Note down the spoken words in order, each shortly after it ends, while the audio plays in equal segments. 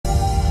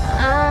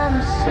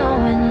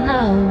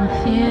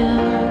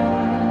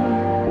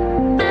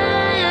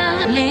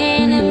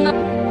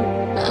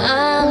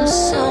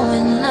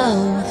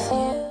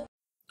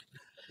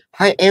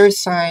Hi, air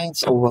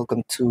signs.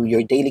 Welcome to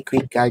your daily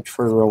quick guide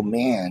for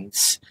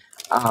romance.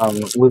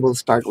 We will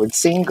start with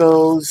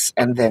singles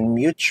and then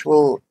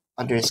mutual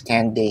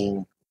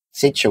understanding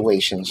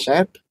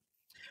situationship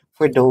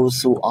for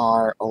those who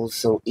are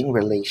also in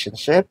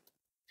relationship,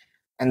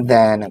 and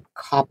then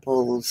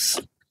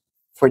couples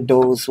for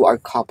those who are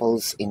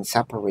couples in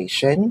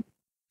separation,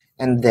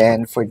 and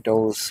then for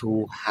those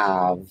who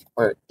have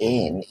or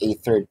in a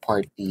third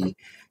party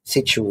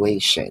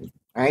situation,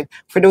 right?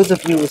 For those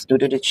of you who's new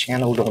to the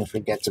channel, don't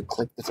forget to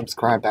click the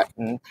subscribe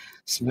button,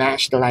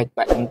 smash the like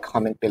button,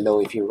 comment below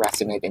if you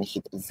resonate, and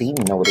hit the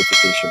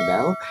notification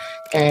bell.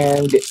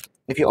 And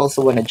if you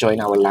also want to join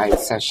our live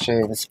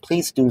sessions,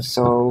 please do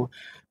so.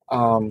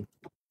 Um,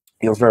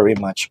 you're very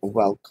much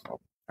welcome.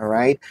 All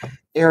right.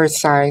 Air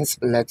signs,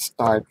 let's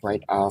start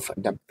right off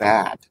the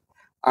bat.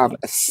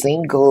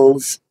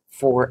 Singles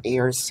for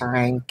air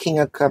sign, King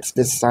of Cups,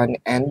 the Sun,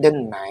 and the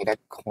Knight of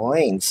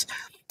Coins.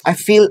 I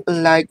feel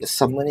like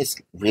someone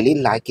is really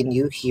liking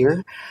you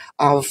here.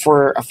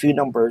 For a few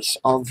numbers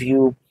of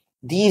you,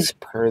 this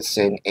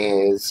person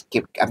is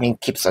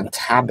keeps on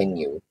tabbing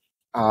you,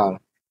 uh,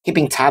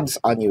 keeping tabs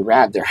on you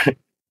rather.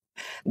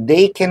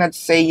 They cannot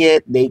say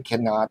it. They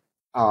cannot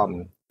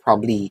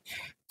probably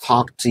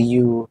talk to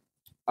you.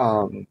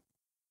 Um,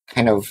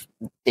 kind of,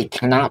 they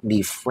cannot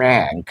be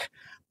frank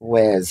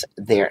with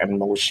their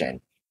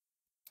emotion.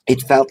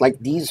 It felt like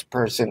this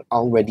person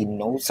already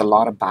knows a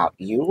lot about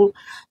you.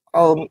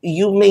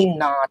 You may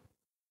not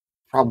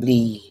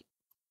probably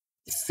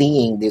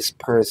seeing this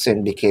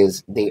person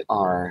because they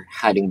are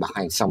hiding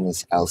behind someone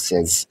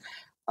else's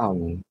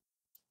um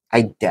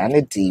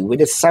identity. With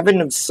the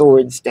Seven of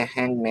Swords, the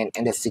Hangman,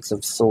 and the Six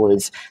of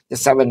Swords, the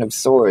Seven of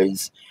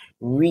Swords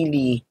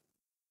really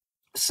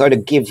sort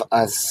of give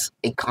us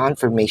a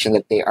confirmation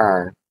that they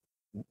are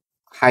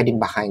hiding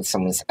behind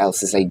someone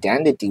else's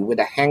identity. With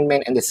the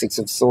Hangman and the Six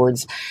of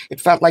Swords, it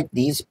felt like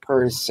this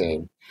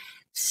person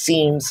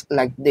seems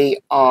like they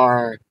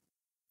are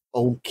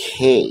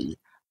okay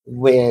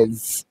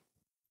with,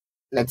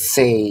 let's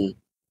say,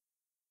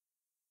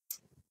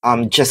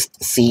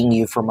 just seeing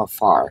you from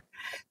afar.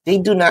 They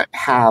do not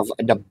have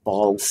the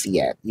balls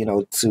yet,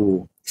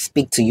 to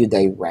speak to you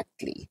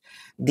directly.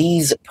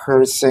 These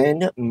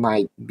person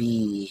might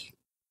be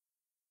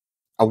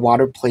a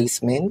water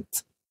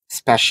placement,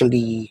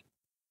 especially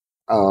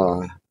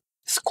uh,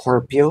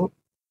 Scorpio,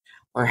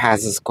 or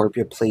has a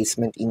Scorpio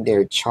placement in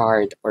their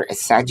chart, or a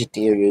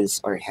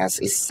Sagittarius, or has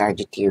a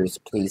Sagittarius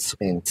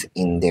placement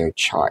in their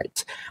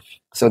chart.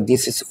 So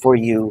this is for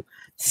you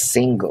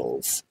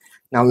singles.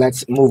 Now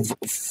let's move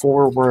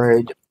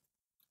forward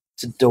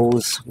to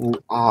those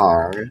who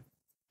are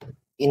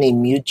in a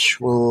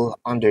mutual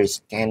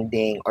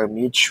understanding or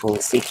mutual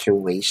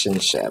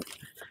situationship.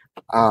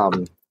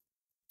 Um,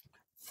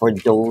 for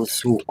those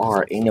who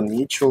are in a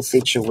mutual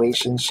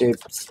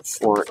situationships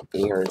for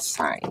air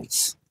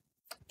signs,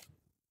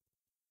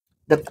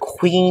 the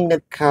Queen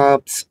of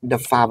Cups, the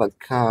Five of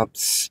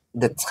Cups,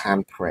 the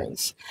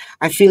Temperance.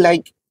 I feel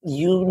like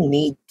you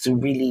need to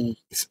really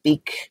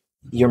speak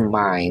your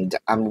mind,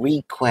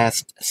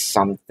 request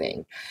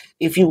something.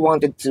 If you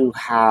wanted to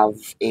have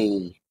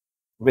a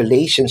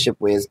relationship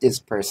with this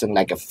person,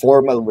 like a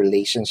formal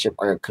relationship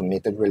or a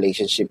committed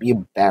relationship,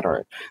 you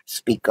better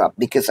speak up,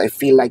 because I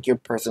feel like your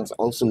person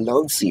also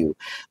loves you.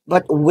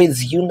 But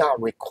with you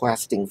not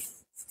requesting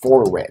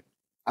for it,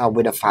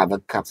 with a Five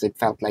of Cups, it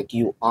felt like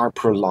you are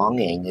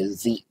prolonging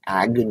the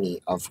agony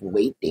of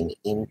waiting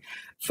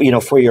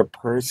for your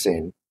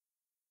person.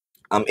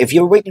 If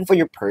you're waiting for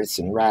your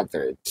person,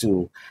 rather,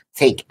 to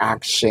take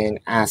action,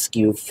 ask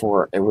you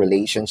for a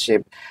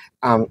relationship,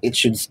 it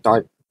should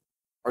start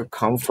or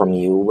come from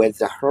you with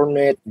the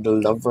Hermit, the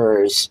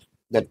Lovers,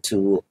 the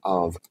Two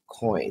of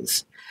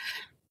Coins.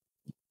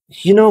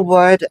 You know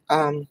what?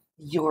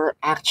 You're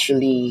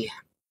actually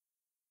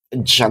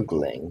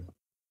juggling.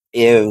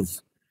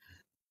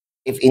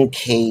 If in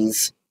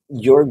case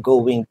you're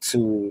going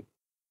to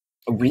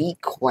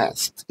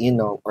request,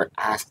 or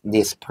ask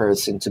this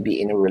person to be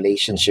in a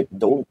relationship,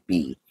 don't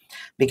be,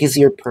 because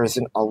your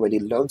person already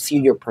loves you.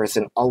 Your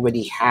person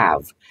already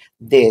have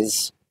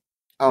this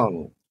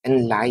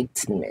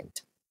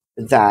enlightenment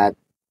that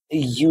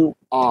you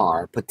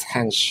are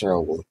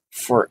potential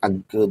for a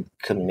good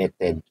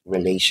committed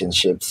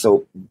relationship.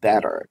 So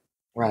better,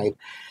 right?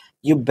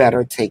 You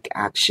better take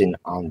action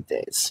on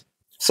this.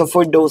 So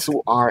for those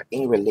who are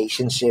in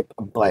relationship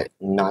but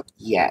not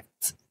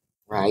yet,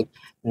 right?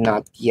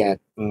 Not yet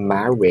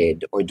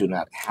married or do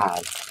not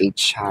have a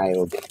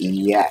child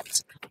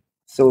yet.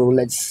 So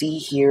let's see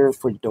here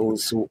for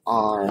those who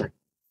are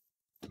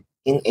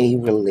in a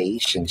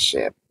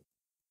relationship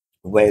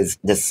with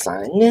the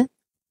Sun,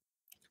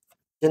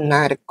 the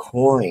Knight of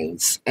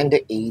Coins, and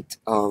the Eight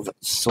of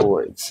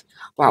Swords.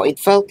 Wow, it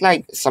felt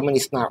like someone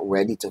is not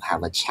ready to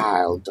have a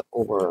child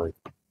or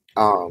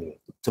um,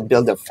 to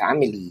build a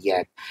family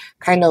yet.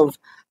 Kind of,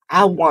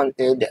 I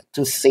wanted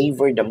to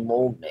savor the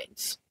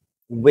moments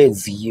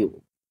with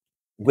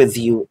with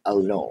you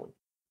alone.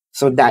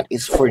 So that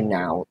is for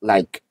now.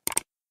 Like,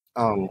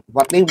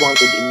 what they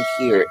wanted in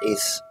here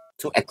is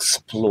to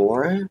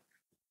explore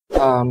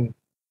um,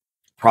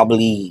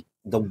 probably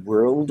the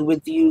world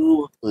with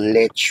you,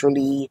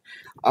 literally,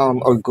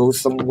 or go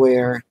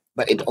somewhere.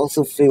 But it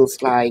also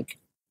feels like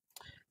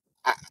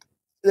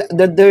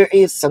there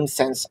is some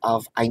sense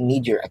of I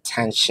need your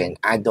attention.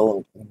 I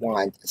don't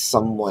want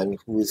someone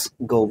who's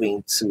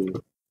going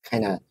to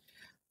kind of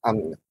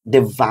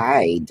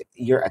divide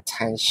your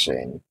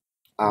attention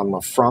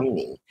from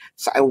me.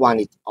 So I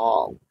want it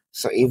all.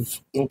 So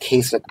if in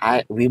case that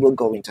I we were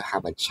going to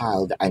have a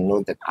child, I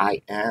know that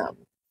I am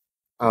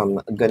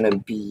gonna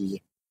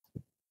be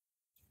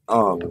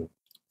um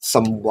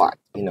somewhat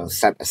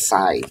set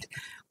aside.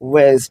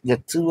 With the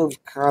two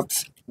of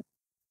cups,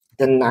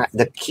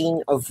 the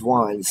king of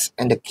wands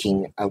and the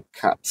king of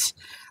cups,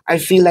 I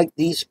feel like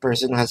this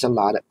person has a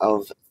lot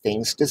of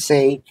things to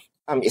say,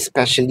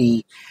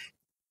 especially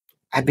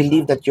I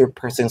believe that your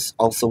person's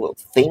also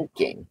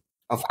thinking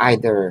of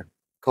either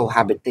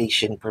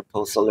cohabitation,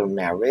 proposal, or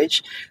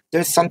marriage.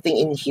 There's something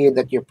in here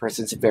that your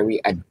person's very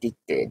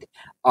addicted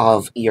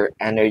of your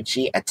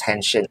energy,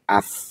 attention,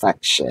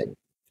 affection.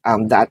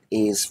 That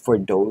is for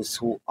those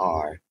who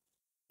are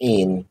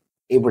in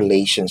a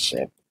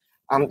relationship.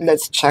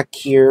 Let's check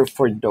here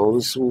for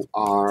those who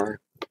are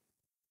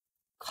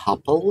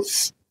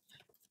couples.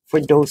 For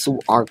those who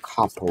are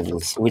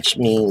couples, which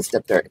means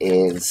that there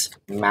is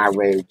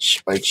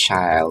marriage or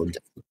child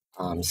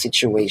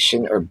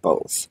situation or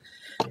both.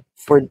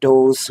 For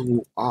those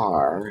who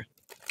are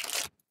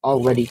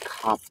already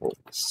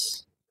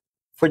couples,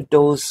 for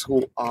those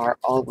who are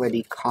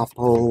already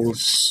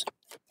couples,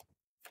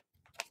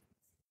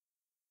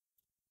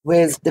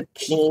 with the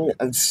King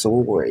of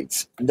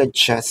Swords, the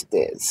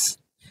Justice,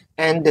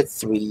 and the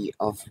Three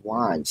of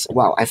Wands.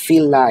 Wow, I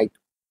feel like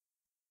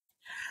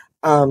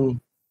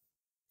um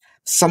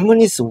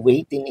someone is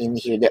waiting in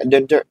here.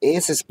 There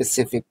is a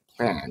specific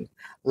plan.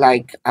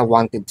 Like, I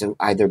wanted to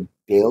either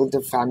build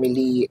a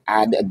family,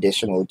 add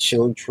additional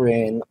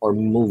children, or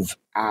move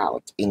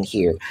out in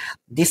here.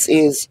 This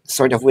is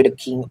sort of with the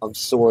King of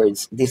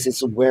Swords. This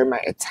is where my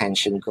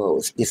attention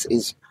goes. This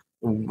is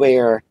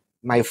where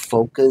my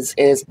focus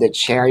is. The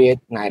Chariot,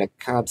 Knight of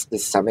Cups, the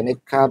Seven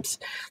of Cups.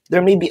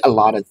 There may be a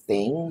lot of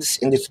things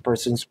in this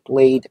person's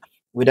plate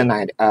with a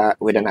Knight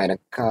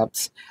of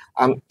Cups.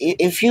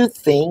 If you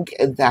think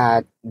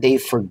that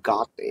they've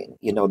forgotten,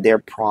 their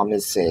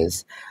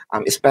promises,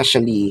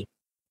 especially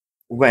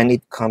when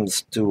it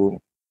comes to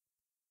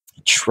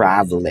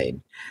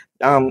traveling,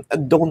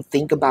 don't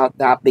think about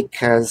that,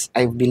 because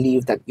I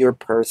believe that your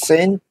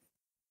person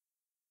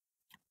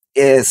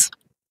is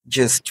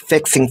just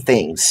fixing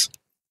things,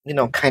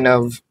 kind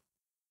of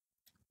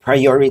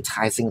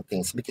prioritizing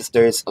things, because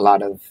there's a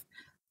lot of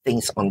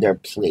things on their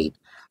plate.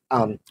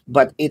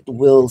 But it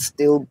will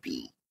still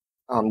be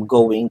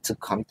going to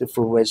come to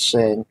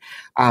fruition.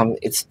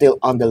 It's still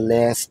on the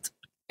list.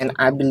 And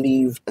I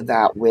believe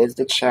that with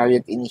the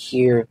chariot in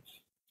here,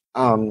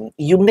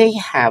 you may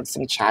have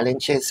some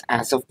challenges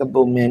as of the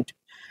moment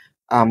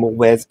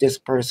with this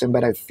person,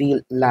 but I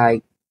feel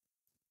like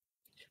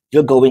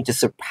you're going to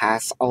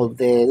surpass all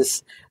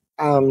this.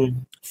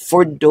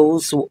 For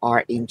those who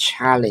are in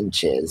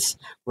challenges,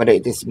 whether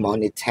it is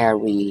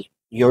monetary,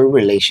 your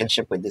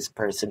relationship with this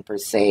person per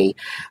se,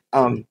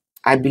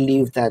 I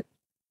believe that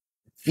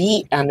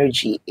the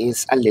energy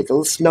is a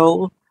little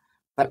slow,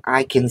 but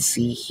I can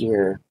see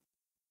here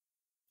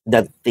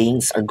that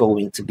things are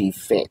going to be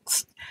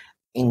fixed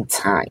in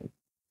time.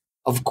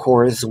 Of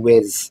course,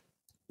 with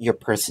your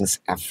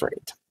person's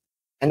effort,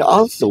 and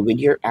also with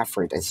your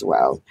effort as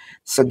well.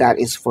 So that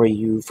is for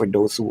you, for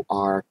those who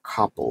are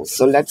couples.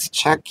 So let's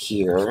check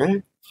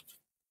here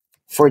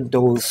for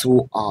those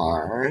who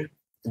are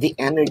the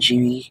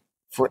energy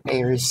for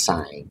air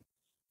sign,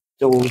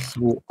 those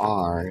who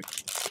are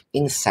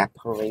in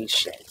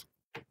separation,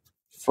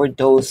 for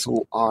those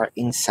who are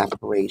in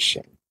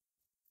separation.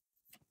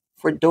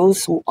 For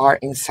those who are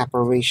in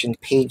separation,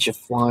 Page of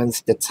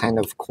Wands, the Ten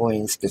of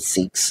Coins, the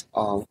Six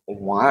of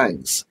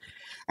Wands.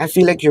 I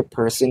feel like your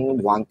person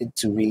wanted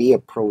to really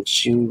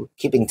approach you,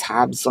 keeping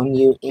tabs on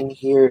you in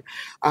here.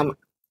 Um,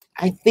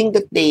 I think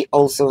that they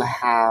also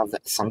have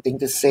something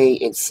to say.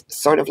 It's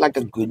sort of like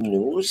a good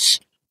news.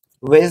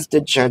 With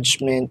the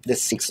Judgment, the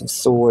Six of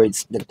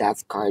Swords, the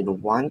Death card,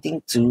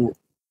 wanting to,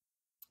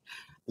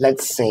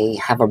 let's say,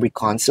 have a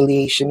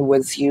reconciliation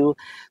with you.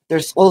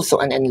 There's also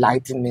an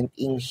enlightenment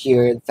in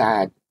here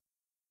that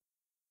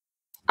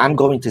I'm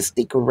going to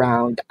stick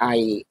around.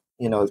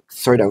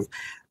 Sort of,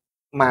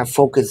 my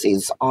focus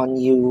is on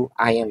you.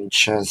 I'm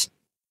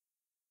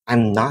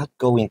not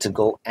going to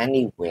go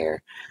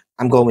anywhere.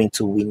 I'm going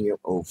to win you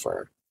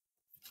over.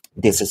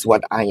 This is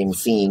what I am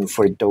seeing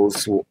for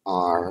those who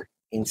are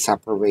in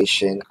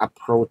separation,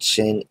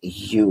 approaching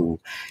you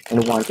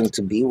and wanting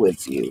to be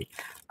with you.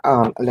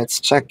 Let's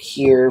check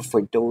here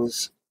for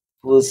those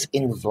who's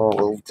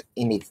involved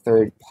in a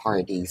third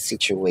party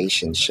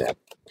situationship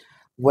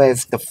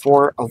with the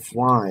Four of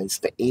Wands,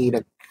 the Eight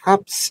of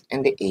Cups,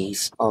 and the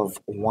Ace of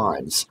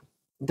Wands.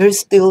 There's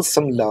still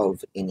some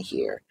love in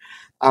here.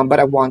 But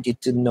I want you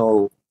to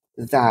know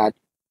that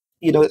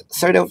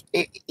sort of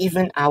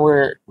even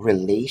our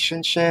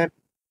relationship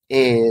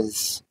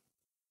is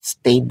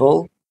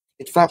stable.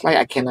 It felt like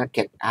I cannot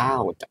get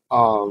out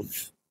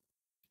of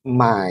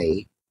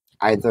my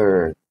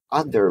either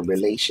other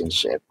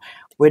relationship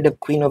with the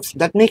Queen of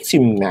that makes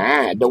you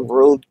mad, the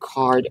World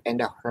card and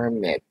the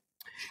Hermit.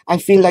 I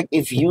feel like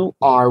if you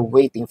are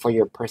waiting for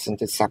your person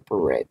to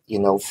separate,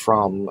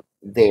 from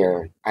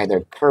their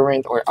either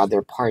current or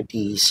other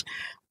parties,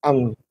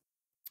 um,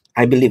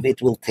 I believe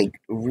it will take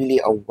really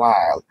a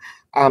while.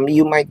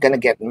 You might gonna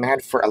get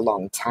mad for a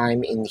long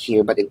time in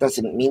here, but it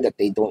doesn't mean that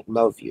they don't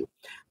love you.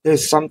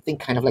 There's something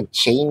kind of like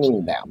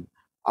chaining them,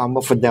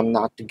 for them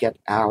not to get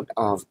out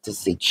of the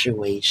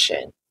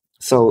situation.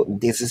 So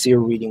this is your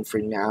reading for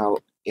now,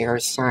 air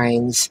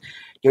signs.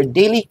 Your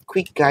daily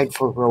quick guide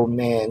for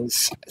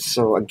romance.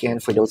 So again,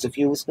 for those of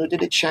you who's new to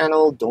the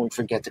channel, don't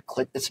forget to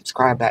click the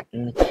subscribe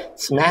button,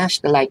 smash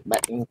the like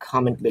button,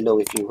 comment below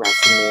if you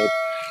resonate,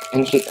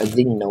 and hit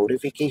the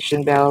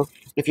notification bell.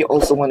 If you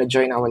also want to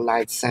join our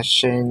live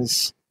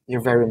sessions,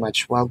 you're very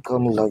much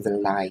welcome. Love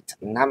and light.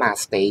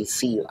 Namaste.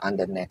 See you on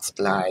the next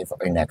live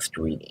or next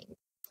reading.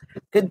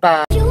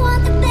 Goodbye.